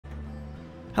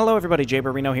Hello everybody, Jay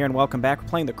Barino here, and welcome back. We're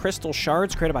playing the Crystal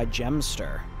Shards created by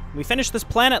Gemster. We finished this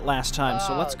planet last time,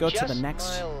 so let's go to the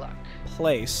next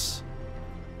place.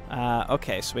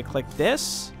 Okay, so we click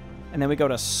this, and then we go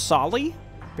to Solly.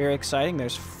 Very exciting.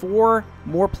 There's 4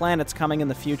 more planets coming in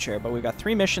the future, but we've got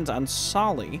 3 missions on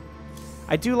Solly.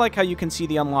 I do like how you can see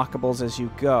the unlockables as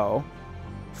you go.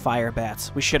 Fire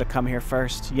bats. We should have come here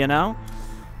first, you know?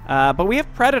 But we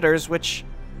have predators, which,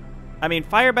 I mean,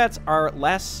 fire bats are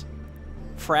less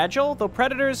fragile, though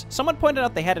predators, someone pointed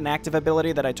out they had an active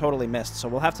ability that I totally missed, so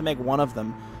we'll have to make one of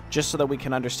them just so that we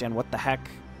can understand what the heck,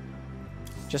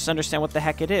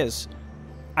 it is.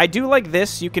 I do like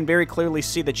this. You can very clearly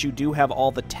see that you do have all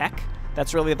the tech.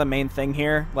 That's really the main thing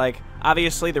here. Like,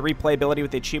 obviously the replayability with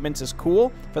the achievements is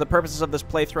cool. For the purposes of this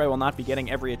playthrough, I will not be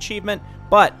getting every achievement,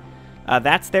 but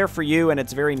that's there for you, and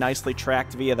it's very nicely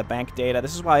tracked via the bank data.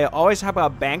 This is why I always talk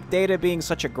about bank data being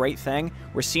such a great thing.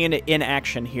 We're seeing it in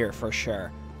action here for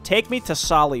sure. Take me to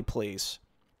Solly, please.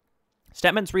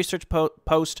 Stetmann's research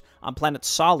post on planet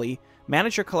Solly.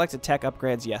 Manager collected tech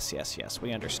upgrades. Yes, yes, yes.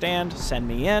 We understand. Send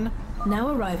me in.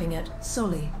 Now arriving at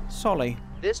Solly. Solly.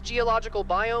 This geological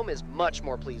biome is much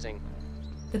more pleasing.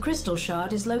 The crystal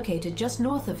shard is located just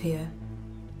north of here.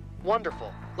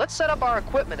 Wonderful. Let's set up our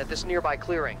equipment at this nearby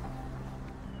clearing.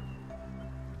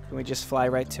 Can we just fly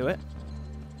right to it?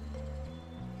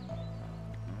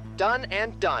 Done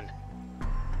and done.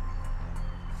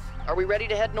 Are we ready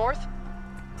to head north?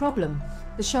 Problem.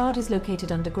 The shard is located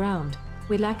underground.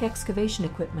 We lack excavation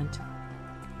equipment.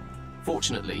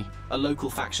 Fortunately, a local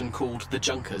faction called the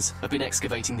Junkers have been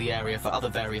excavating the area for other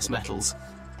various metals.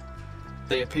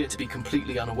 They appear to be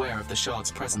completely unaware of the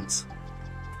shard's presence.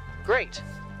 Great.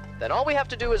 Then all we have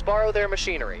to do is borrow their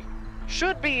machinery.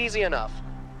 Should be easy enough.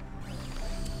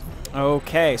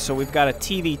 Okay, so we've got a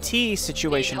TVT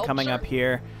situation coming up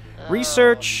here.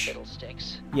 Research.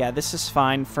 Yeah, this is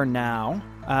fine for now.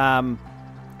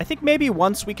 I think maybe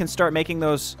once we can start making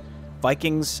those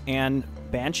Vikings and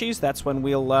Banshees, that's when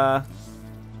we'll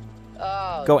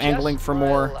go angling for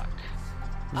more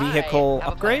vehicle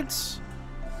upgrades.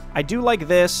 I do like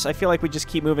this. I feel like we just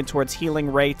keep moving towards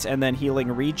healing rate and then healing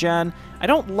regen. I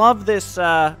don't love this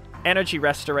energy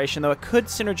restoration, though it could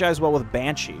synergize well with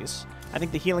Banshees. I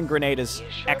think the healing grenade is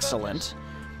excellent.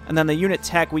 And then the unit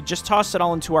tech, we just tossed it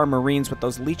all into our Marines with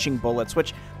those leeching bullets,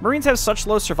 which Marines have such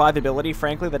low survivability,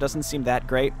 frankly, that doesn't seem that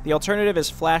great. The alternative is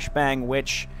flashbang,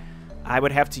 which I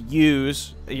would have to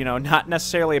use, you know, not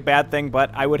necessarily a bad thing,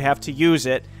 but I would have to use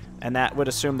it, and that would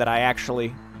assume that I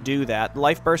actually do that.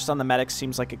 Life burst on the medics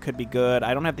seems like it could be good.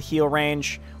 I don't have the heal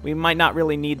range. We might not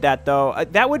really need that, though.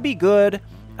 That would be good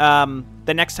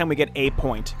the next time we get a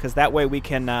point, because that way we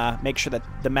can make sure that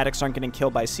the medics aren't getting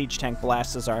killed by siege tank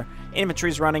blasts as our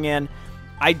infantry's running in.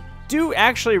 I do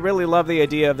actually really love the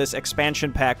idea of this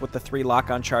expansion pack with the 3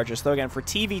 lock-on charges, though again, for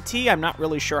TVT, I'm not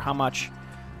really sure how much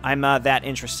I'm that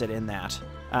interested in that.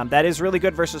 That is really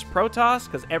good versus Protoss,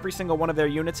 because every single one of their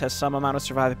units has some amount of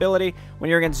survivability. When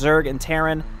you're against Zerg and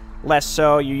Terran, less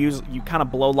so. You kind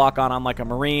of blow lock-on on like a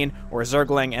Marine or a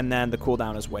Zergling, and then the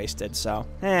cooldown is wasted, so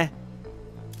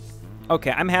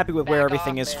okay, I'm happy with where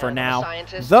everything is for now.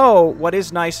 Though, what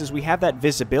is nice is we have that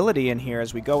visibility in here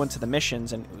as we go into the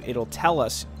missions, and it'll tell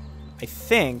us, I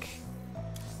think,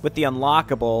 with the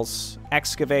unlockables,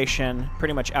 Excavation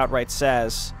pretty much outright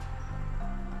says...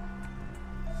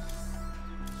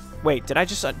 Wait, did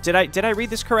I read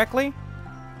this correctly?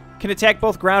 Can attack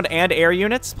both ground and air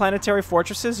units, planetary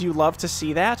fortresses. You love to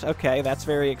see that? Okay, that's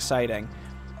very exciting.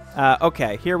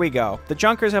 Okay, here we go. The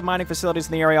Junkers have mining facilities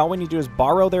in the area. All we need to do is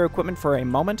borrow their equipment for a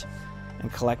moment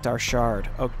and collect our shard.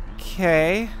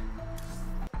 Okay.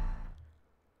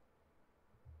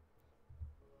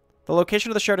 The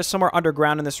location of the shard is somewhere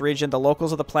underground in this region. The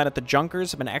locals of the planet, the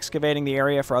Junkers, have been excavating the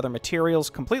area for other materials.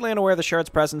 Completely unaware of the shard's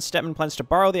presence, Stetmann plans to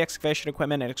borrow the excavation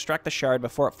equipment and extract the shard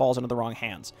before it falls into the wrong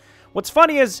hands. What's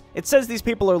funny is, it says these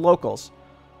people are locals.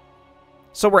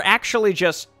 So we're actually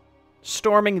just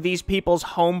storming these people's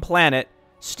home planet,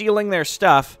 stealing their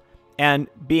stuff, and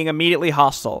being immediately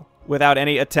hostile without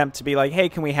any attempt to be like, hey,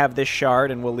 can we have this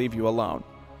shard and we'll leave you alone.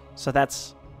 So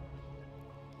that's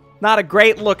not a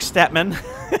great look, Stetmann.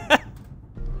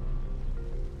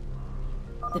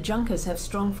 The Junkers have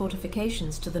strong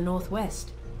fortifications to the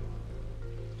northwest.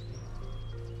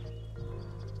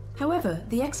 However,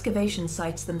 the excavation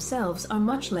sites themselves are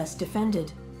much less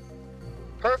defended.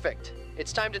 Perfect.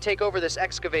 It's time to take over this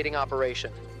excavating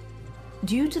operation.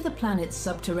 Due to the planet's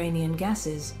subterranean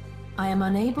gases, I am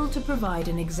unable to provide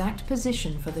an exact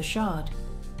position for the shard.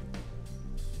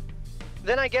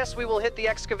 Then I guess we will hit the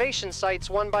excavation sites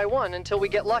one by one until we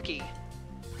get lucky.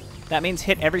 That means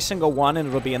hit every single one and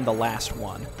it'll be in the last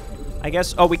one. I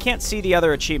guess... Oh, we can't see the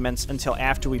other achievements until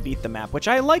after we beat the map, which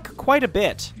I like quite a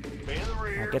bit.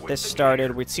 I'll get this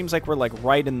started. It seems like we're, like,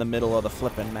 right in the middle of the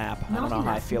flippin' map. I don't know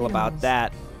how I feel about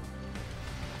that.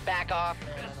 Back off.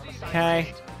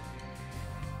 Okay.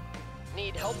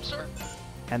 Need help, sir?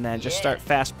 And then just start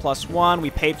fast +1. We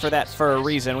paid for that for a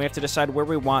reason. We have to decide where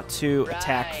we want to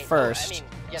attack first.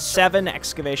 7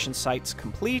 excavation sites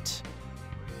complete.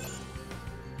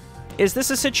 Is this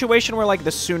a situation where, like,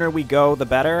 the sooner we go, the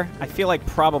better? I feel like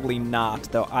probably not,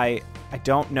 though I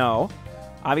don't know.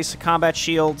 Obviously, combat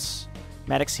shields,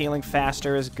 medics healing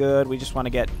faster is good. We just want to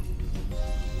get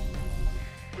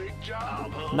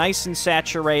nice and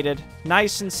saturated.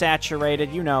 Nice and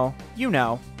saturated. You know.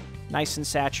 Nice and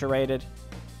saturated.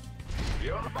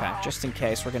 Okay, just in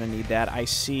case, we're going to need that. I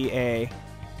see a...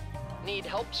 Need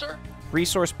help, sir?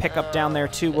 Resource pickup down there,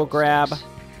 too, we'll grab.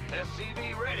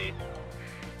 SCV ready.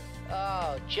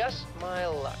 Oh, just my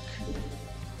luck.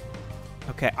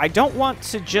 Okay, I don't want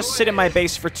to just sit in my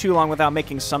base for too long without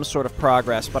making some sort of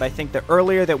progress, but I think the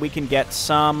earlier that we can get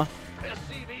some...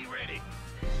 SCV ready.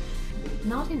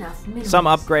 Not enough minerals. Some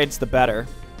upgrades, the better.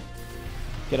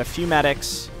 Get a few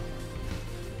medics.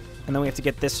 And then we have to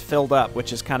get this filled up,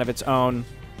 which is kind of its own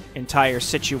entire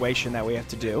situation that we have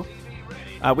to do.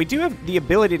 We do have the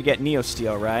ability to get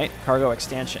Neosteel, right? Cargo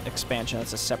expansion,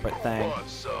 that's a separate thing.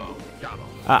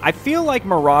 I feel like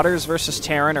Marauders versus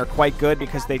Terran are quite good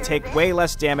because they take way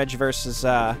less damage versus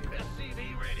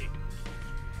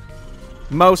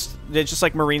just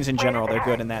like Marines in general, they're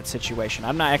good in that situation.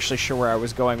 I'm not actually sure where I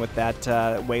was going with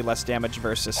that way less damage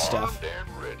versus stuff.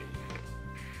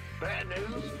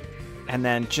 And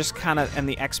then just kind of in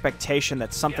the expectation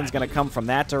that something's going to come from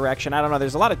that direction. I don't know,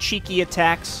 there's a lot of cheeky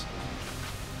attacks.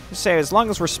 Just say, as long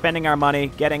as we're spending our money,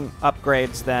 getting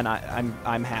upgrades, then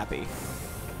I'm happy.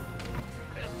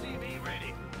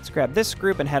 Let's grab this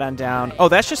group and head on down. Oh,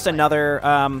 that's just another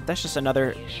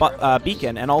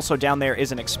beacon, and also down there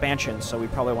is an expansion, so we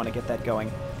probably want to get that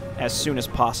going as soon as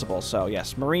possible. So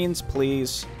yes, Marines,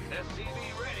 please.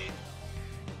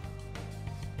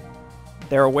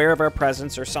 They're aware of our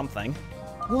presence or something.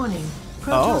 Warning,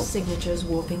 Protoss signatures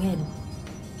warping in.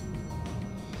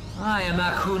 I am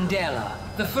Akundela,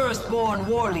 the firstborn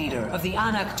war leader of the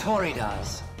Anak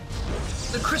Toridas.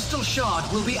 The crystal shard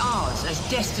will be ours, as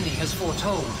destiny has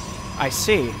foretold. I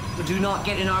see. Do not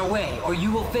get in our way, or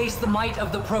you will face the might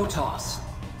of the Protoss.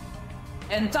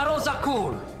 Entaro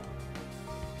Zakul!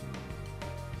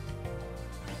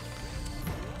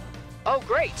 Oh,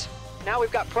 great! Now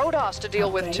we've got Protoss to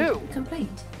deal with, too. Complete.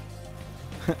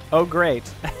 Oh, great.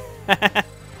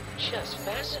 Just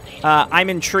fascinating. I'm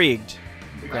intrigued.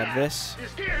 Grab this. You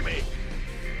scared me.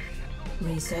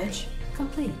 Research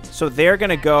complete. So they're going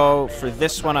to go for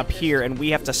this one up here, and we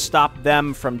have to stop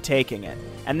them from taking it.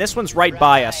 And this one's right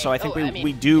by us, so I think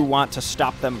we do want to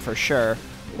stop them for sure.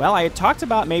 Well, I had talked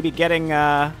about maybe getting...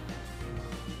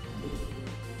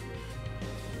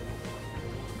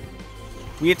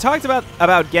 We had talked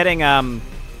about getting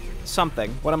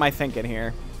something. What am I thinking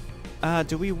here?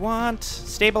 Do we want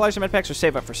stabilizer med packs or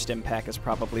save up for stim pack is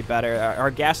probably better.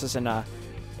 Our gas is in a...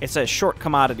 It's a short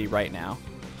commodity right now.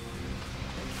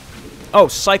 Oh,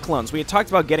 cyclones. We had talked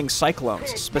about getting cyclones,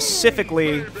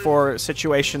 specifically for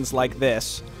situations like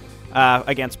this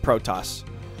against Protoss.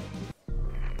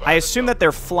 I assume that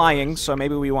they're flying, so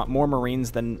maybe we want more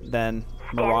Marines than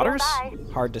Marauders.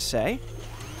 Hard to say.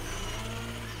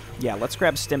 Yeah, let's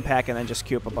grab stim pack and then just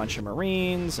queue up a bunch of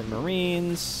Marines and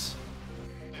Marines.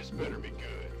 This better be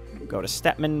good. Go to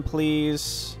Stetmann,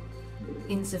 please.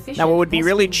 Insufficient. Now, what would be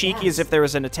really cheeky is if there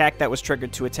was an attack that was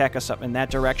triggered to attack us up in that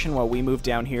direction while we move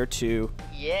down here to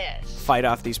fight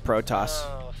off these Protoss.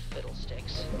 Oh,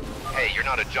 fiddlesticks. Hey, you're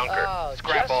not a junker. Oh,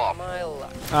 Scrap just off. my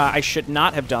luck. I should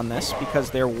not have done this because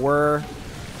there were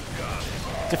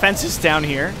defenses down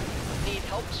here Need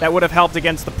help, sir? that would have helped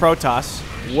against the Protoss.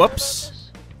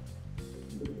 Whoops.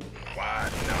 Why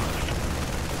not?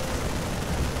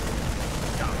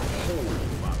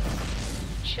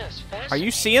 Just Are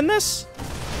you seeing this?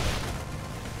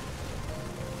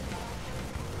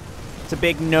 It's a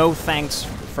big no thanks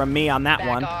from me on that Back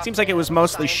one. off, Seems like it was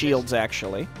mostly scientist. shields,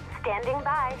 actually. Standing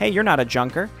by. Hey, you're not a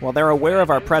junker. Well, they're aware of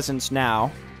our presence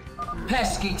now.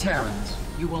 Pesky Terrans,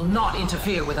 you will not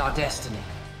interfere with our destiny.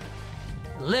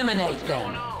 Eliminate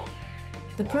them.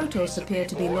 The Protoss appear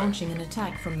to be launching an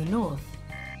attack from the north.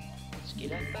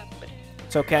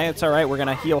 It's okay. It's all right. We're going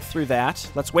to heal through that.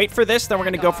 Let's wait for this, then we're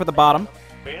going to go for the bottom.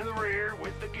 In the rear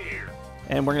with the gear.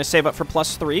 And we're going to save up for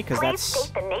 +3, because Please that's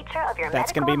state the nature of your going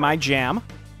to be medical my jam.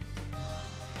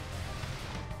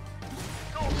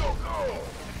 Go, go, go.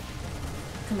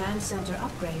 Command center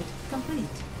upgrade complete.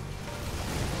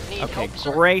 Okay,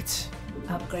 great.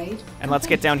 Upgrade. And let's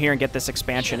get down here and get this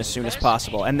expansion as soon as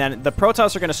possible. And then the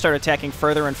Protoss are going to start attacking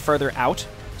further and further out,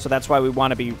 so that's why we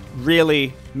want to be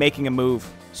really making a move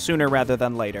sooner rather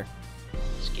than later.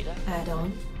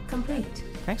 Add-on complete.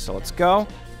 Okay, so let's go.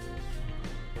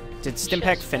 Did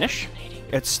Stimpack finish?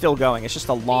 It's still going. It's just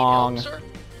a long...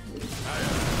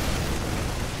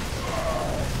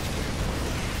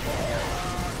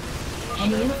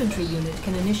 Any infantry unit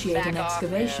can initiate an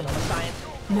excavation.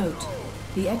 Note,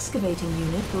 the excavating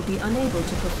unit will be unable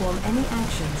to perform any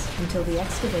actions until the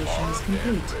excavation is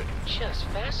complete.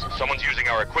 Someone's using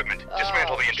our equipment.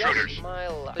 Dismantle the intruders.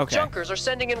 The Junkers are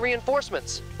sending in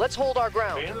reinforcements. Let's hold our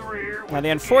ground. In the rear. Now, the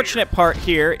unfortunate part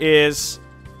here is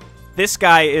this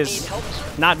guy is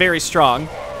not very strong,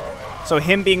 so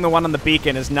him being the one on the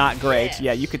beacon is not great.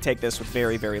 Yeah, you could take this with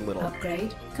very, very little.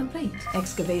 Upgrade complete.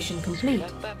 Excavation complete.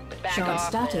 Shard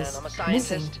status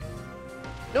missing.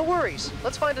 No worries.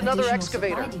 Let's find another Additional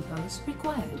excavator. supply depots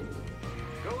required.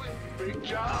 Big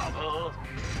job, huh?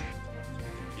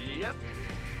 Yep.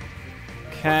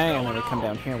 Okay, and then we come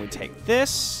down here and we take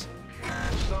this,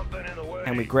 Something in the way.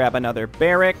 and we grab another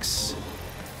barracks.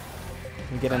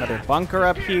 We get another bunker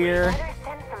up here. Better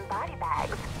send some body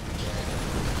bags.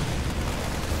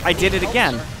 I did it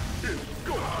again.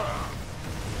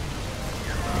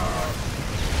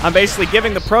 I'm basically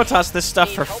giving the Protoss this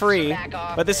stuff for free,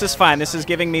 but this is fine. This is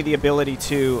giving me the ability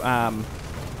to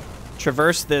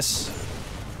traverse this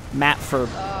map for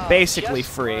basically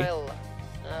free.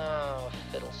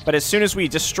 But as soon as we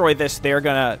destroy this, they're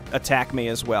going to attack me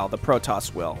as well. The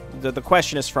Protoss will. The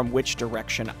question is from which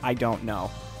direction. I don't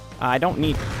know. I don't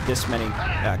need this many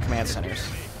command centers.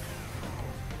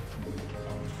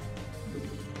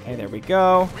 Okay, there we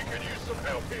go. We could use some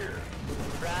help here.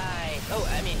 Right. Oh,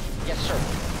 I mean, yes, sir.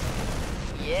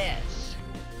 Yes.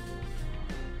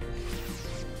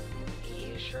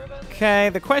 You sure about that? Okay,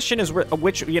 the question is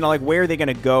which, like where are they going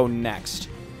to go next?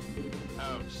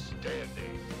 Outstanding.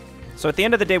 So at the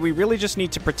end of the day, we really just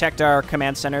need to protect our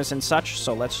command centers and such,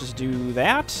 so let's just do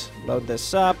that. Load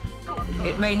this up.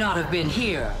 It may not have been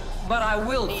here, but I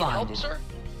will Need find help, it. sir?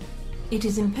 It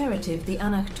is imperative the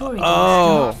Anactorians do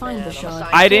Oh. not find the shard.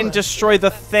 I didn't first. destroy the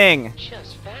thing.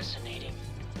 Just fascinating.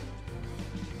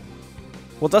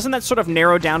 Well, doesn't that sort of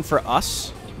narrow down for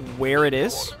us where it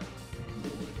is?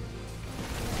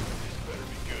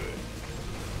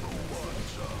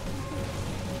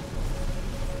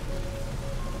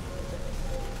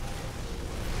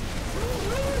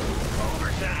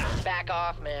 Back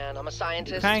off, man. I'm a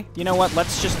scientist. Okay, you know what?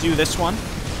 Let's just do this one.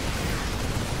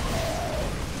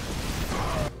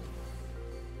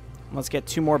 Let's get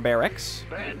 2 more barracks.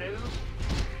 Bad news.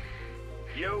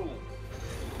 Yo.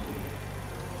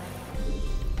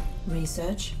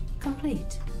 Research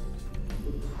complete.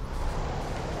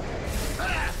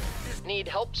 Need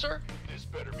help, sir? This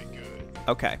better be good.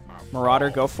 Okay, Marauder,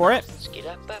 go for it. Let's get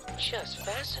up. Just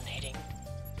fascinating.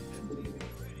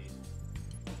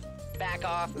 Back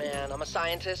off, man. I'm a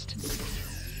scientist.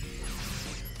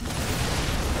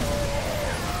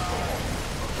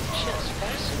 Just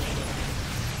fascinating.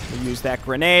 We use that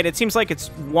grenade. It seems like it's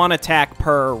 1 attack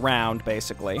per round,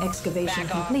 basically. Excavation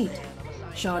Back off, complete. man. I'm a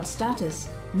scientist. Shard status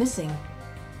missing.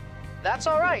 That's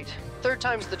all right. 3rd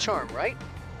time's the charm, right?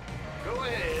 Go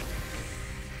ahead.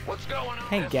 What's going on?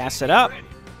 Hey, gas it up.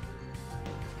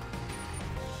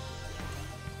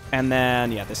 And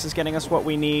then, yeah, this is getting us what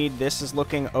we need. This is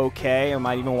looking okay. I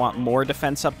might even want more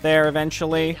defense up there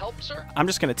eventually. Need help, sir? I'm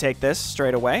just going to take this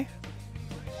straight away.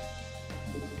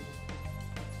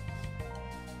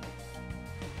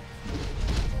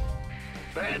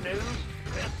 Bad news.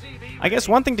 SCV I guess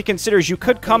one thing to consider is you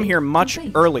could come here much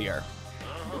Complete. earlier.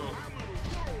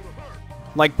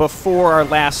 Like before our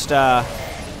last,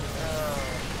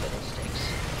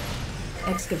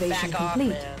 Excavation Back off, complete.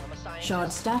 man. I'm a scientist.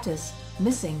 Shard status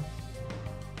missing.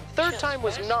 3rd time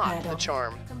was not the Add-on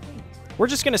charm. complete. we're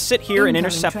just going to sit here and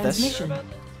Incoming intercept this. transmission.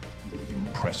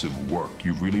 Impressive work.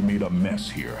 You've really made a mess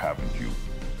here, haven't you?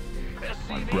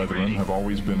 My brethren have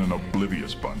always been an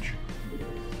oblivious bunch.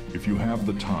 If you have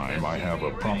the time, I have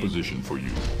a proposition for you.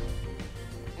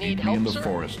 Need Meet me in help, the sir?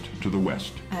 forest to the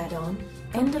west. Add-on.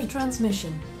 End of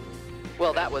transmission.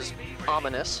 Well, that was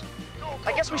ominous.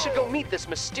 I guess we should go meet this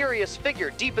mysterious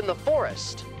figure deep in the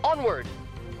forest. Onward!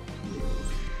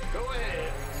 Go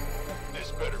ahead.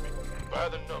 This better be by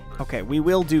the number. Okay, we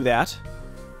will do that.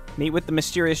 Meet with the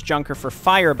mysterious junker for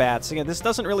fire bats. Again, this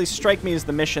doesn't really strike me as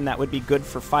the mission that would be good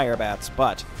for fire bats,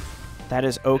 but that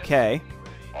is okay.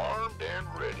 Armed and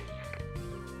ready.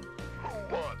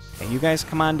 Who wants? Okay, you guys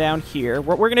come on down here.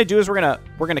 What we're gonna do is we're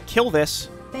gonna kill this.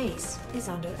 Base is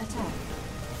under attack.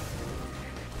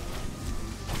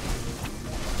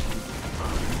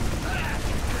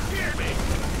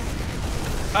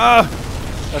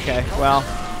 Okay, well.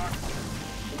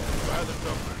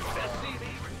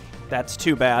 That's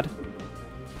too bad.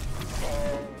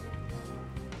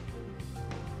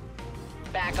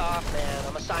 Back off, man.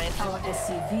 I'm a scientist. Our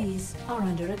SCVs are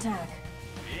under attack.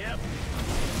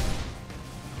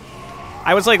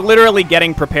 I was like literally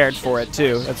getting prepared for it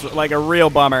too. That's like a real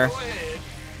bummer.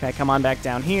 Okay, come on back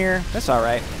down here. That's all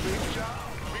right.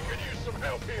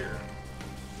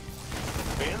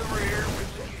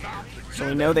 So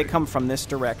we know they come from this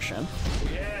direction.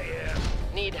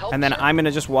 Need help, And then sir? I'm going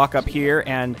to just walk up here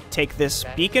and take this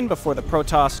beacon before the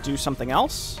Protoss do something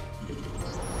else.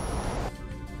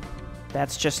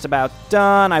 That's just about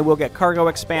done. I will get cargo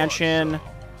expansion.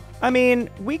 I mean,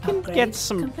 we can Upgrade get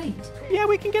some... complete. Yeah,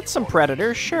 we can get some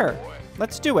Predators, sure.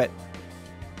 Let's do it.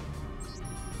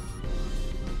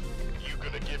 You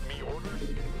gonna give me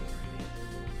orders?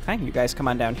 Okay, you guys come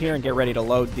on down here and get ready to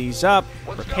load these up.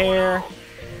 Repair.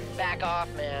 Back off,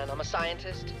 man. I'm a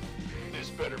scientist. This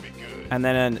better be good. And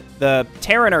then the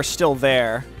Terran are still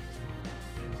there.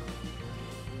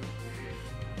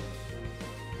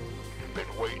 Been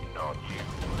waiting on you.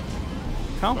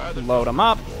 Oh, load them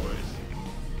up.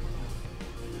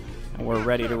 And we're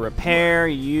ready to repair.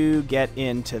 You get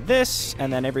into this,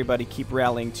 and then everybody keep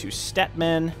rallying to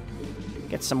Stetmann.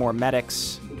 Get some more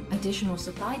medics. Additional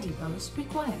supply depots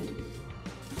required.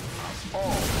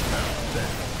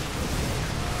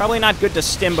 Probably not good to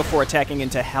stim before attacking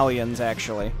into Hellions,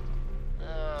 actually.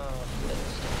 Oh,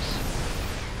 fiddlesticks.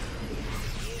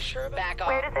 You sure back off?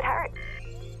 Where does it hurt?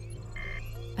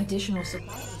 Additional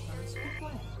supply depots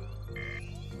required.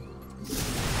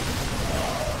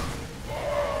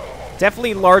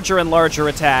 Definitely larger and larger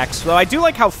attacks, though I do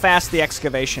like how fast the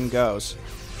excavation goes.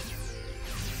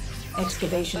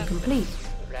 Excavation complete.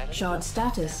 Shard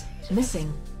status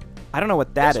missing. I don't know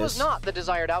what that This was is. not the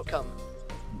desired outcome.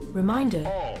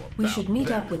 Reminder, we should meet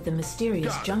up with the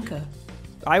mysterious Junker.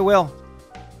 I will.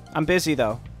 I'm busy,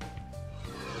 though.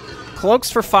 Cloaks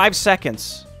for 5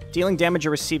 seconds. Dealing damage or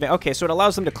receiving... Okay, so it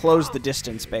allows them to close the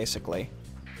distance, basically.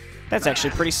 That's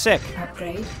actually pretty sick.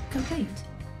 Upgrade complete.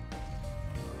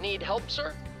 Need help,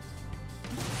 sir?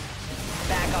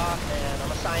 Back off, man.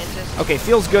 I'm a scientist. Okay,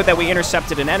 feels good that we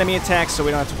intercepted an enemy attack, so we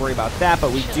don't have to worry about that,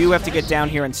 but we do have to get down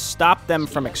here and stop them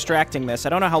from extracting this. I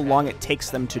don't know how long it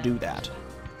takes them to do that.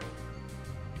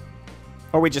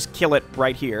 Or we just kill it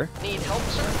right here. Need help,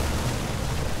 sir?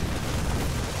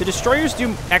 The destroyers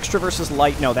do extra versus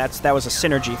light. No, that was a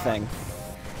synergy thing.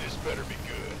 This better be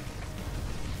good.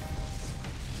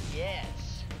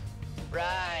 Yes.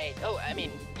 Right. Oh, I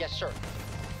mean, yes, sir.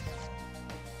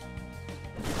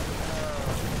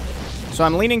 So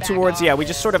I'm leaning towards, yeah, we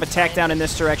just sort of attack down in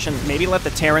this direction. Maybe let the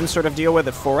Terrans sort of deal with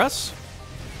it for us.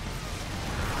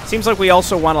 Seems like we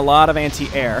also want a lot of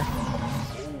anti-air.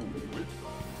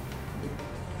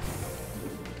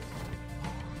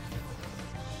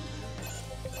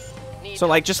 So,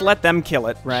 like, just let them kill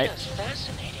it, right? Just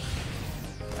fascinating.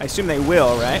 I assume they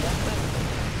will, right?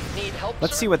 Need help,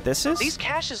 Let's sir? see what this is. These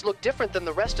caches look different than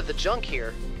the rest of the junk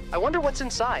here. I wonder what's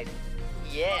inside.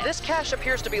 Yeah. This cache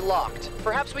appears to be locked.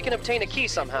 Perhaps we can obtain a key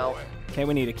somehow. Okay,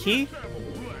 we need a key.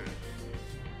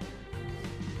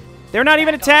 They're not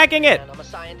even attacking it! I'm a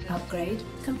scientist. Upgrade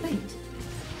complete.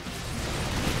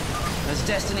 As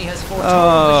destiny has foretold,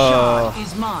 Oh. the shard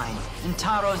is mine, and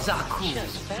Taro Zaku.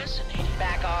 Just fascinating.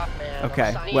 Back off, man.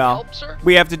 Okay, Need well, help, sir?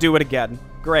 we have to do it again.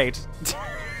 Great.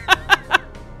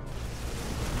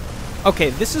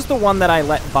 Okay, this is the one that I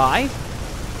let by.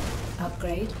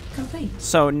 Upgrade complete.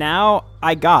 So now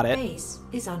I got it. Base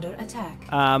is under attack.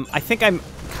 I think I'm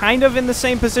kind of in the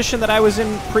same position that I was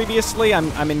in previously.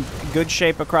 I'm in good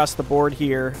shape across the board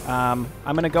here. I'm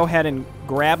going to go ahead and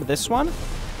grab this one.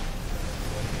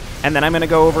 And then I'm going to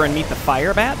go over and meet the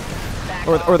Fire Bat.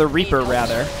 Or the Reaper,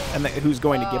 rather. And who's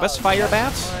going to give us Fire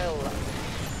Bats.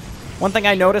 One thing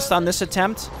I noticed on this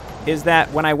attempt is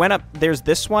that when I went up, there's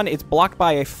this one. It's blocked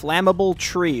by a flammable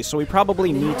tree. So we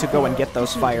probably need to go and get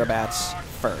those Fire Bats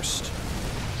first.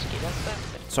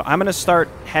 So I'm going to start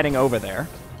heading over there.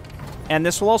 And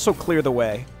this will also clear the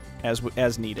way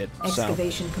as needed. So.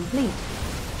 Excavation complete.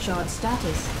 Shard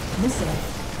status missing.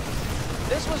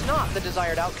 This was not the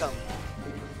desired outcome.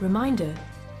 Reminder,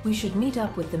 we should meet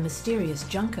up with the mysterious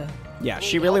Junker. Yeah,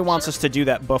 she really wants us to do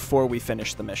that before we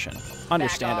finish the mission.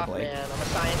 Understandably. Back off, man. I'm a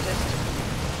scientist.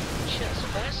 Just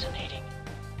fascinating.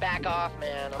 Back off,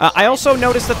 man. I also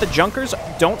noticed that the Junkers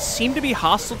don't seem to be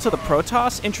hostile to the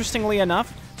Protoss, interestingly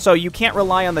enough. So you can't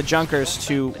rely on the Junkers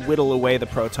to whittle away the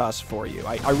Protoss for you.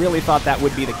 I really thought that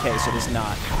would be the case. It is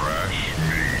not.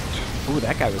 Ooh,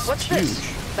 that guy was What's huge.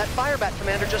 this? That Firebat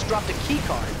commander just dropped a key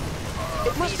card.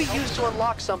 It must be used to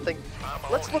unlock something.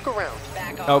 Let's look around.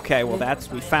 Okay, well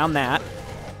we found that.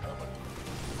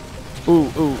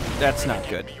 Ooh, that's not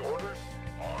good.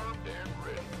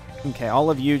 Okay, all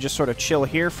of you just sort of chill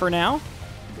here for now.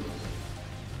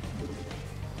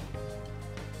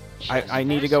 I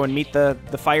need to go and meet the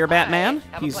Fire Batman.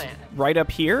 He's right up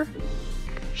here.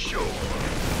 So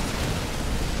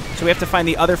we have to find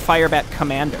the other Fire Bat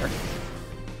commander.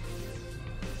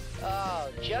 Oh,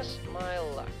 just my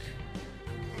luck.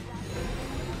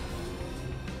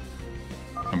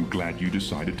 I'm glad you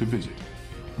decided to visit.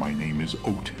 My name is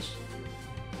Otis.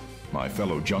 My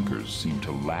fellow Junkers seem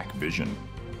to lack vision.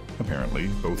 Apparently,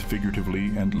 both figuratively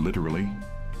and literally.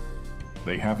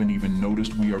 They haven't even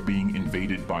noticed we are being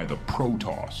invaded by the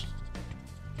Protoss.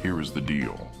 Here is the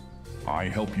deal. I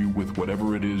help you with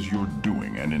whatever it is you're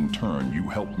doing, and in turn, you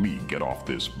help me get off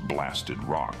this blasted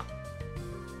rock.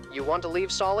 You want to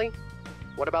leave, Solly?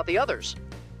 What about the others?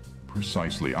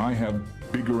 Precisely. I have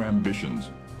bigger ambitions.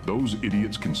 Those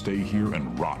idiots can stay here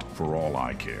and rot for all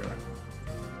I care.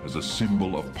 As a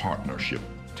symbol of partnership,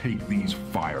 take these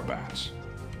fire bats.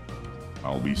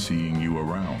 I'll be seeing you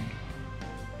around.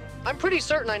 I'm pretty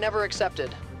certain I never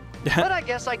accepted. But I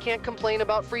guess I can't complain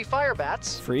about free fire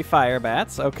bats. Free fire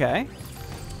bats, okay.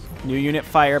 New unit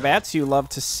fire bats, you love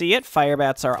to see it. Fire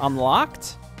bats are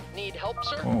unlocked. Need help,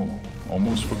 sir? Oh,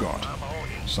 almost forgot.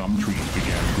 Some trees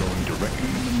began growing directly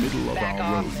in the middle of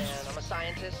our roads. Man. I'm a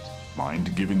scientist.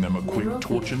 Mind giving them a quick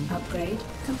torching? Upgrade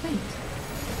complete.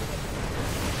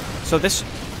 So this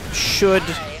should,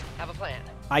 I have a plan.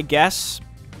 I guess,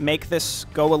 make this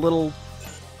go a little,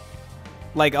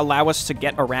 like, allow us to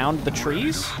get around the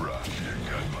trees.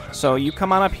 So you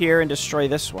come on up here and destroy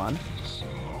this one.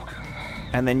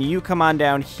 And then you come on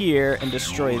down here and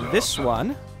destroy this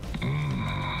one.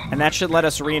 And that should let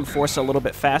us reinforce a little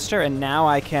bit faster, and now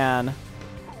I can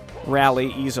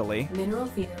rally easily. Mineral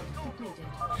field completed.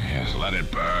 Yes, let it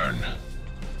burn.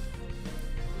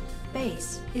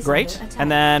 Base is Great. under attack.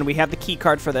 And then we have the key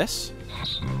card for this.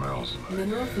 Smells like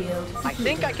Mineral field completed. I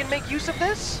think I can make use of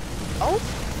this. Oh?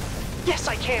 Yes,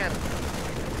 I can.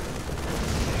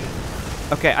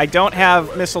 Okay, I don't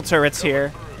have missile turrets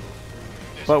here,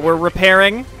 but we're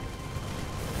repairing.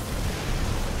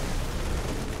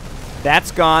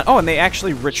 That's gone. Oh, and they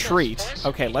actually retreat.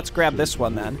 Okay, let's grab this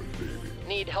one then.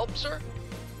 Need help, sir?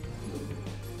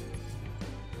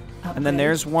 And then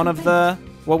there's one of the...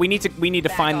 Well, we need to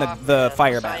find the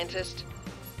fire bat. Scientist.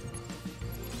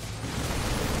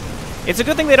 It's a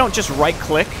good thing they don't just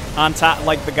right-click on top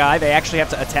like the guy. They actually have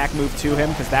to attack move to him,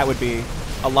 because that would be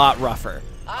a lot rougher.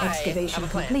 Excavation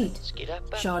complete.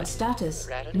 Shard status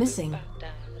missing.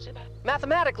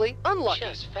 Mathematically, unlucky.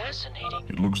 Just fascinating.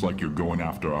 It looks like you're going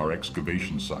after our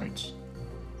excavation sites.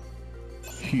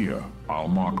 Here, I'll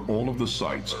mark all of the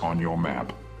sites on your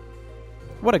map.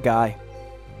 What a guy.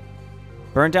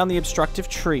 Burn down the obstructive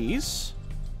trees.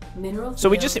 Mineral So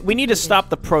we field need to completed. stop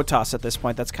the Protoss at this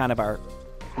point. That's kind of our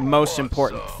most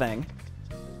important thing.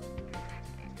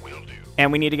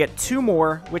 And we need to get 2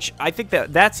 more, which I think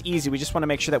that's easy. We just want to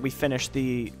make sure that we finish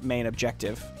the main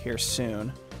objective here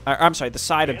soon. I'm sorry, the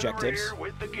side objectives.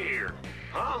 with the gear.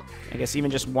 Huh? I guess even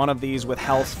just one of these with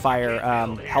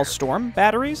Hellstorm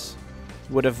batteries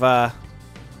would have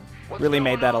really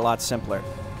made that a lot simpler.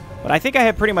 But I think I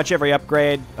have pretty much every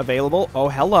upgrade available. Oh,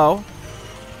 hello.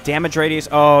 Damage radius.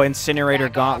 Oh, incinerator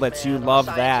gauntlets. You love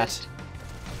that.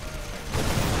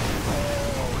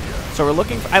 So we're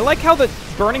looking for... I like how the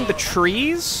burning the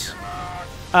trees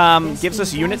gives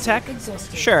us unit tech.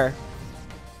 Sure.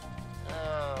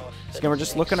 So we're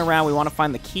just looking around. We want to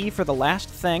find the key for the last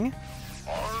thing.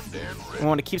 We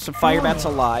want to keep some fire bats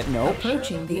alive. Nope.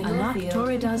 Approaching the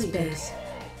Anaktorida's base.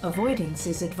 Avoidance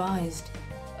is advised.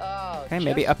 Okay,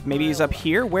 maybe he's up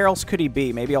here. Where else could he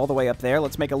be? Maybe all the way up there.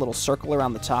 Let's make a little circle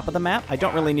around the top of the map. I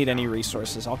don't really need any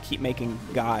resources. I'll keep making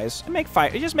guys. And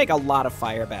just make a lot of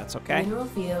fire bats, okay? Mineral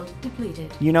field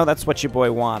depleted. You know that's what your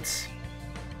boy wants.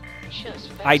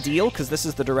 Just Ideal, because this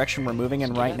is the direction we're moving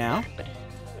in right now.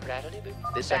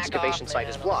 This excavation site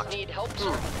is blocked. Need help,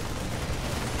 sir?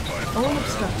 All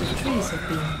obstructive trees have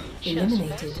been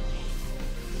eliminated.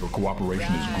 Your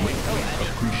cooperation is greatly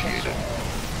appreciated.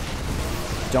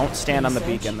 Don't stand on the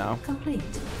beacon, though. Complete.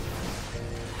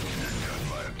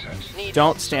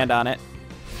 Don't stand on it.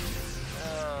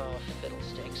 Oh,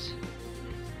 fiddlesticks.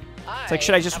 It's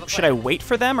like, should I wait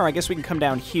for them, or I guess we can come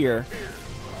down here.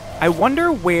 I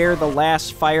wonder where the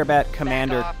last Firebat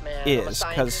commander is,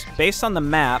 because based on the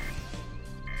map,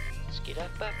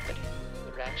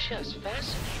 Just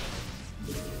fascinating.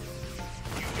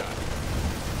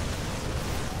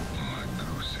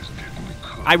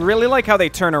 I really like how they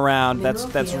turn around.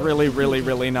 That's really, really,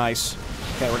 really nice.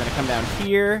 Okay, we're gonna come down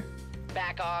here.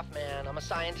 Back off, man. I'm a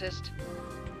scientist.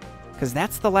 Because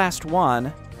that's the last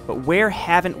one. But where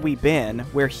haven't we been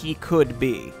where he could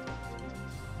be?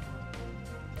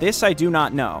 This I do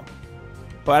not know.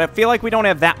 But I feel like we don't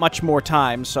have that much more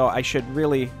time, so I should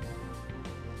really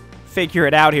figure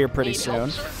it out here pretty soon.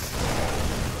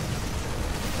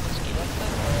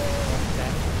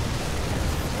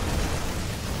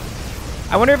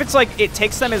 I wonder if it's like it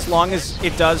takes them as long as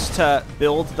it does to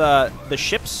build the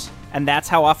ships, and that's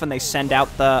how often they send out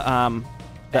the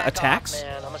attacks.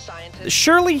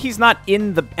 Surely he's not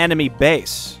in the enemy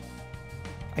base.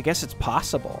 I guess it's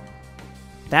possible.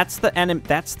 That's the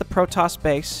Protoss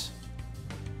base.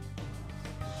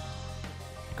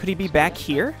 Could he be back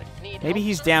here? Maybe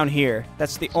he's down here.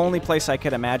 That's the only place I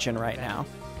could imagine right now.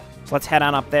 So let's head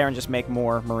on up there and just make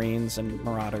more Marines and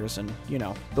Marauders and, you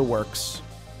know, the works.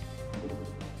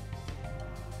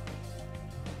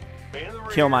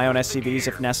 Kill my own SCVs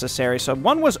if necessary. So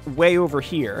one was way over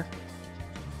here.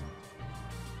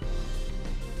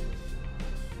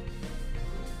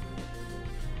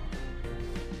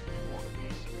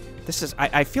 This is,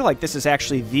 I feel like this is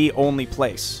actually the only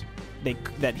place they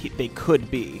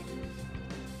could be.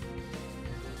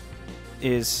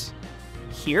 Is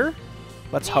here?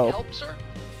 Let's hope. Help, sir?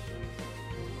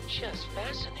 Just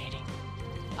fascinating.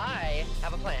 I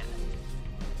have a plan.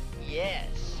 Yes.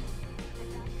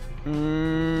 Right.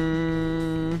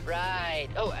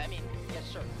 Oh, I mean, yes,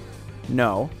 sir.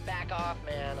 No. Back off,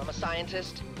 man. I'm a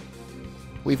scientist.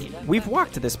 We've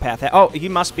walked to this path. Oh, he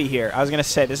must be here. I was gonna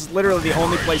say this is literally the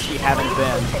only place we haven't been.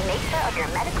 The nature of your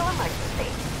medical emergency.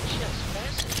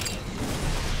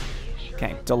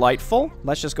 Okay, delightful.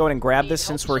 Let's just go ahead and grab this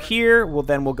since we're here. We'll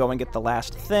go and get the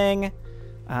last thing.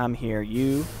 Here,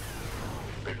 you.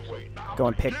 Go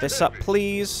and pick this up,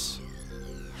 please.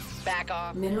 Back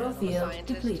off. Mineral field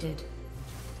depleted.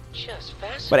 Just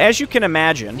fascinating. But as you can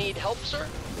imagine, Need help, sir?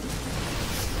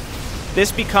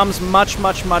 this becomes much,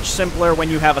 much, much simpler when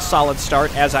you have a solid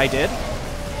start, as I did.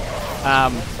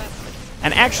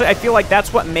 And actually, I feel like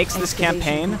that's what makes this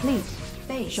campaign...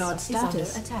 Shard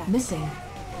status missing.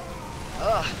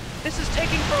 Ugh, this is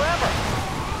taking forever.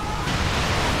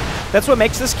 That's what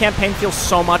makes this campaign feel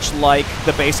so much like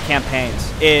the base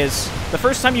campaigns, is the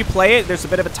first time you play it, there's a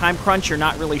bit of a time crunch, you're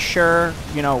not really sure,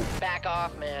 you know... Back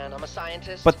off, man. I'm a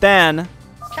scientist. But then...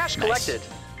 Cash collected.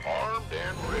 Armed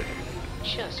and ready.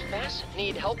 Just fascinating.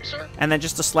 Need help, sir? And then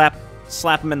just to slap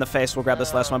him in the face, we'll grab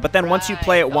this last one. But then once you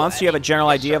play it once, you have a general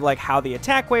idea of like how the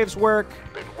attack waves work,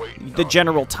 the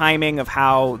general timing of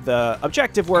how the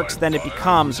objective works, then it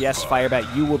becomes, yes,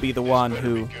 Firebat, you will be the one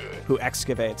who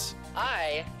excavates.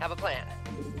 I have a plan.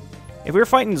 If we were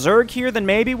fighting Zerg here, then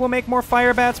maybe we'll make more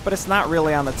Firebats, but it's not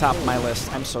really on the top of my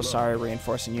list. I'm so sorry,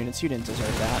 reinforcing units. You didn't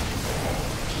deserve that.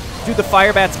 Dude, the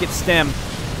Firebats get stim.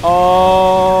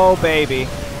 Oh, baby.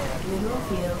 Mineral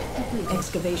field complete.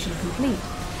 Excavation complete.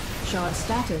 Shard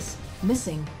status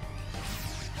missing.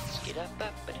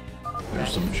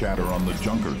 There's some chatter on the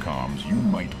Junker comms you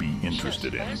might be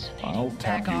interested in. I'll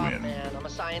tap you in. Man. I'm a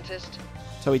scientist.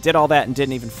 So he did all that and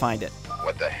didn't even find it.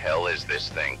 What the hell is this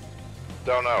thing?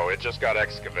 Don't know, it just got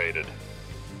excavated.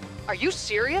 Are you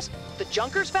serious? The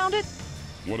Junkers found it?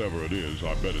 Whatever it is,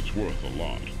 I bet it's worth a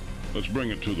lot. Let's bring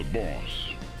it to the boss.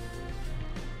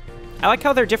 I like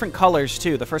how they're different colors,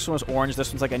 too. The first one was orange,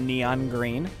 this one's like a neon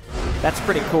green. That's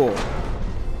pretty cool.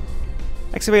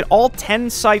 Excavate all 10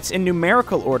 sites in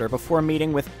numerical order before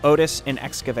meeting with Otis in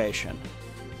Excavation.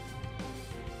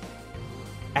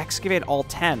 Excavate all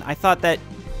 10. I thought that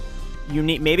you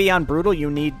need... Maybe on Brutal you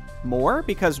need more?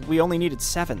 Because we only needed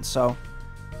 7, so...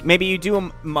 Maybe you do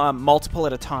them multiple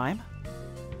at a time?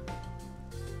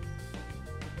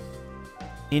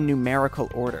 In numerical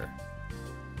order.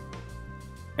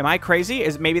 Am I crazy?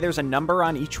 Maybe there's a number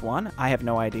on each one? I have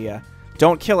no idea.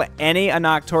 Don't kill any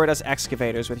Anactoridas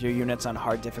excavators with your units on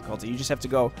hard difficulty. You just have to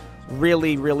go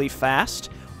really, really fast.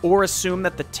 Or assume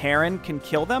that the Terran can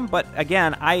kill them. But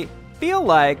again, I feel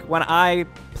like when I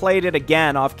played it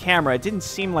again off camera, it didn't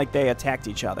seem like they attacked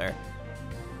each other.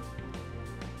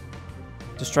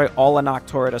 Destroy all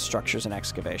Anactorida structures in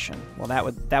Excavation. Well,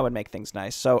 that would make things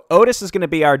nice. So Otis is going to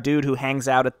be our dude who hangs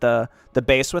out at the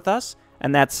base with us.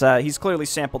 And that's, he's clearly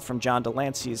sampled from John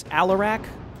Delancey's Alarak.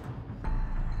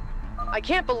 I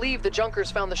can't believe the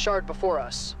Junkers found the shard before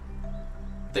us.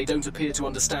 They don't appear to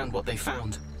understand what they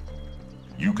found.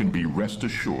 You can be rest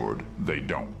assured they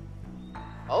don't.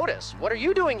 Otis, what are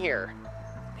you doing here?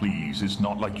 Please, it's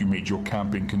not like you made your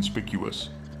camp inconspicuous.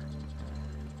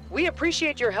 We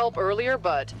appreciate your help earlier,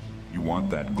 but... You want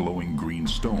that glowing green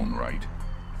stone, right?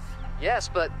 Yes,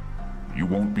 but... You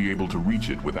won't be able to reach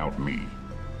it without me.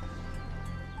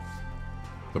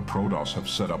 The Protoss have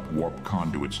set up warp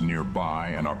conduits nearby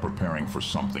and are preparing for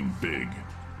something big.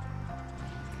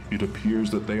 It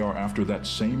appears that they are after that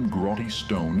same grotty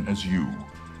stone as you.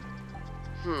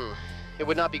 It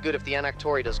would not be good if the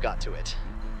Anactoridas got to it.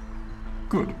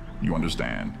 Good, you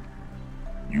understand.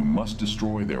 You must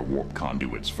destroy their warp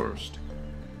conduits first.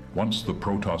 Once the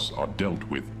Protoss are dealt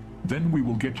with, then we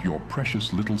will get your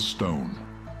precious little stone.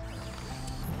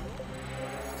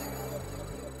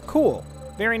 Cool.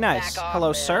 Very nice. Back off, Hello,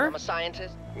 man. sir. I'm a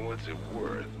scientist. What's it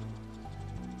worth?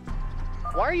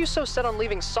 Why are you so set on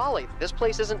leaving Solly? This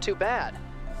place isn't too bad.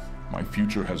 My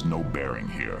future has no bearing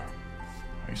here.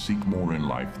 I seek more in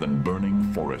life than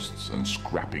burning forests and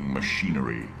scrapping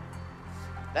machinery.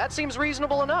 That seems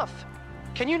reasonable enough.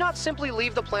 Can you not simply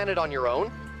leave the planet on your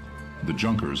own? The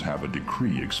Junkers have a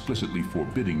decree explicitly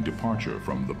forbidding departure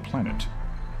from the planet.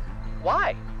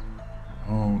 Why?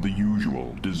 Oh, the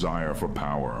usual desire for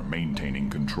power, maintaining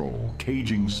control,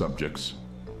 caging subjects.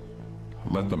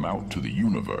 Let them out to the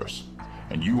universe,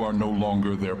 and you are no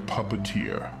longer their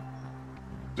puppeteer.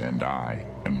 And I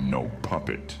am no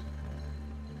puppet.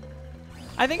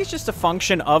 I think it's just a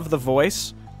function of the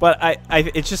voice, but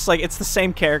it's just like, it's the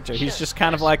same character. He's just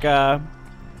kind of like a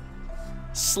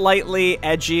slightly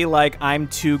edgy, like, I'm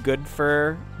too good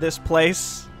for this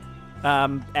place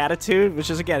attitude, which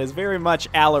is, again, is very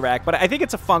much Alarak, but I think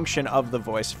it's a function of the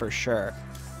voice for sure.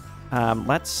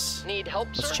 Let's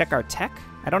check our tech.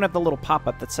 I don't have the little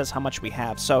pop-up that says how much we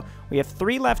have. So we have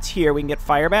 3 left here. We can get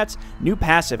fire bats. New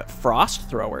passive, Frost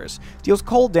Throwers. Deals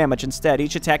cold damage instead.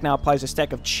 Each attack now applies a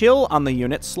stack of chill on the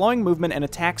unit, slowing movement and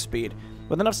attack speed.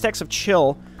 With enough stacks of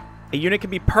chill, a unit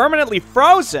can be permanently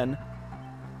frozen.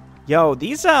 Yo,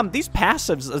 these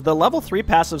passives, the level 3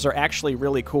 passives are actually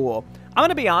really cool. I'm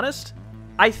gonna be honest,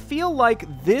 I feel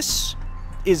like this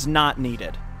is not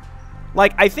needed.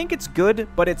 Like, I think it's good,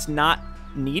 but it's not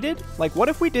needed. Like, what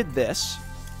if we did this?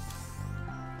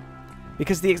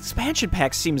 Because the expansion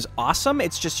pack seems awesome,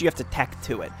 it's just you have to tech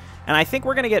to it. And I think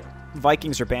we're gonna get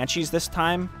Vikings or Banshees this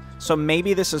time, so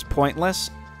maybe this is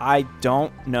pointless. I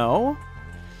don't know.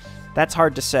 That's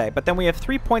hard to say. But then we have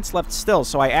 3 points left still,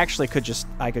 so I actually could just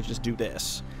do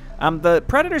this. The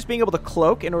Predators being able to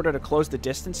cloak in order to close the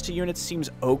distance to units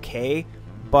seems okay,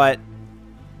 but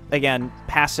again,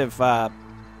 active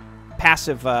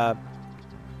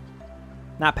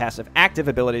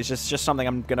abilities is just something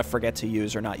I'm going to forget to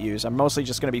use or not use. I'm mostly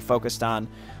just going to be focused on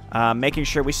making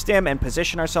sure we stim and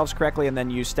position ourselves correctly and then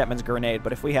use Stetmann's grenade.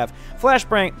 But if we have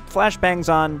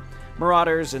flashbangs on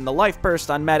Marauders and the life burst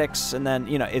on medics, and then,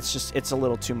 you know, it's a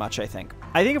little too much, I think.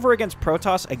 I think if we're against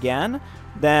Protoss again,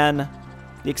 then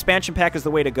the expansion pack is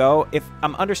the way to go. If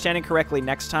I'm understanding correctly,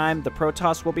 next time the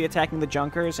Protoss will be attacking the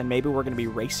Junkers, and maybe we're going to be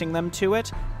racing them to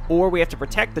it, or we have to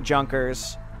protect the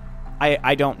Junkers.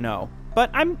 I don't know.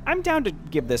 But I'm down to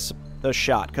give this a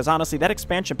shot, because honestly, that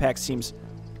expansion pack seems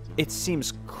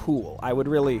cool. I would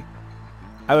really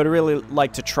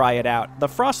like to try it out. The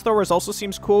Frost Throwers also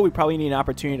seems cool. We probably need an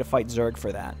opportunity to fight Zerg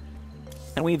for that.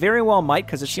 And we very well might,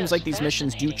 because it seems like these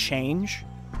missions do change.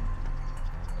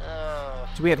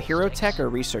 Do we have Hero Tech or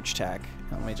Research Tech?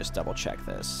 Let me just double check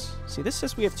this. See, this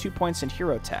says we have 2 points in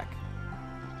Hero Tech.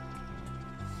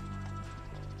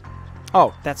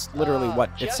 Oh, that's literally what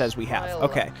it says we have.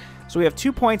 Okay. So we have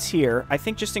 2 points here. I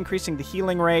think just increasing the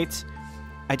healing rate.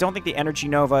 I don't think the Energy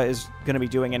Nova is going to be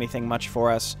doing anything much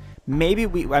for us. Maybe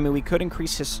we could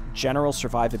increase his general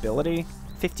survivability.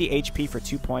 50 HP for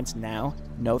 2 points now.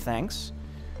 No thanks.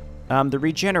 The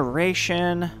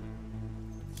regeneration.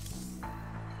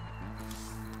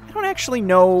 I don't actually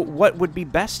know what would be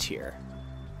best here.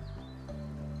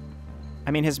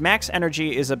 I mean, his max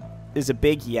energy is a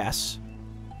big yes.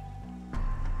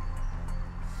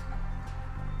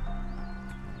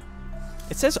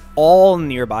 It says all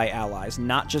nearby allies,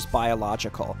 not just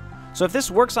biological. So if this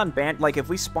works on if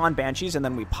we spawn Banshees and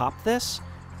then we pop this,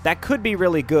 that could be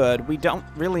really good. We don't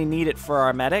really need it for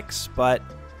our medics, but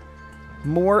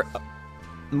more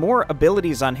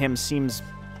abilities on him seems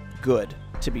good,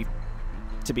 to be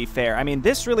fair. I mean,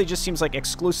 this really just seems like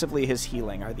exclusively his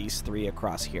healing are these 3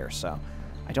 across here, so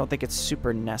I don't think it's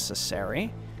super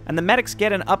necessary. And the medics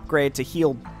get an upgrade to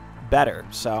heal better,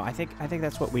 so I think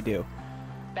that's what we do.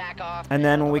 Back off, and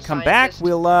then when we come back,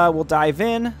 we'll dive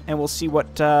in and we'll see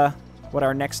what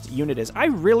our next unit is. I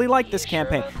really like this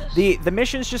campaign. The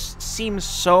missions just seem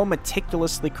so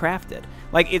meticulously crafted.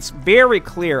 Like, it's very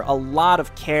clear a lot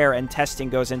of care and testing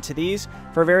goes into these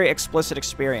for a very explicit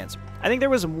experience. I think there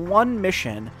was one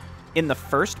mission in the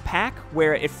first pack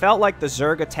where it felt like the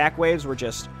Zerg attack waves were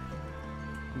just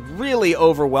really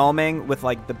overwhelming with,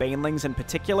 like, the Banelings in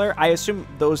particular. I assume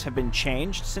those have been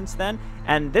changed since then,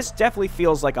 and this definitely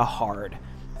feels like a hard.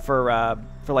 for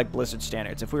like Blizzard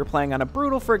standards. If we were playing on a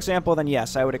Brutal, for example, then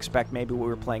yes, I would expect maybe what we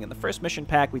were playing in the first mission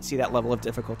pack, we'd see that level of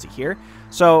difficulty here.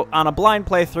 So on a blind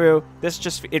playthrough,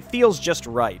 it feels just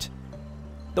right.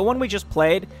 The one we just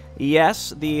played,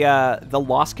 yes, the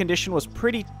loss condition was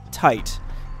pretty tight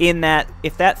in that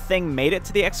if that thing made it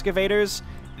to the excavators,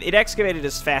 it excavated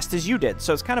as fast as you did,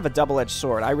 so it's kind of a double-edged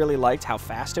sword. I really liked how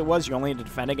fast it was. You only had to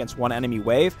defend against one enemy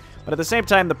wave, but at the same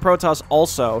time, the Protoss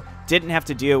also didn't have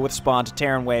to deal with spawned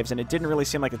Terran waves, and it didn't really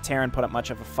seem like the Terran put up much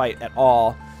of a fight at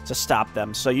all to stop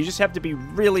them. So you just have to be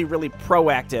really, really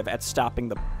proactive at stopping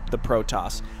the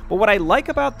Protoss. But what I like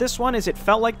about this one is it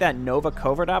felt like that Nova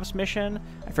Covert Ops mission.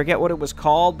 I forget what it was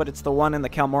called, but it's the one in the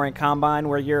Kalmorian Combine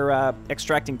where you're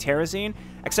extracting Terrazine.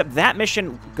 Except that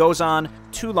mission goes on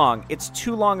too long. It's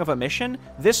too long of a mission.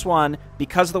 This one,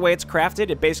 because of the way it's crafted,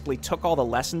 it basically took all the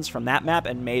lessons from that map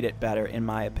and made it better, in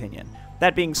my opinion.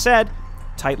 That being said,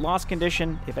 tight loss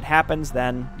condition. If it happens,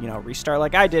 then, you know, restart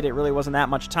like I did. It really wasn't that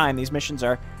much time. These missions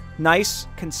are nice,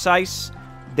 concise.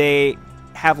 They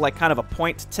have, like, kind of a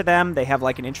point to them. They have,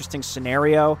 like, an interesting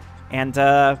scenario. And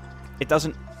it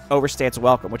doesn't overstay its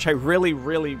welcome, which I really,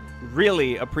 really,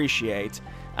 really appreciate.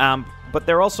 But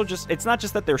they're also just, it's not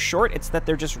just that they're short, it's that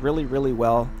they're just really, really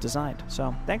well designed.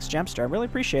 So, thanks, Gemster. I really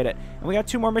appreciate it. And we got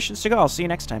 2 more missions to go. I'll see you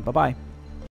next time. Bye-bye.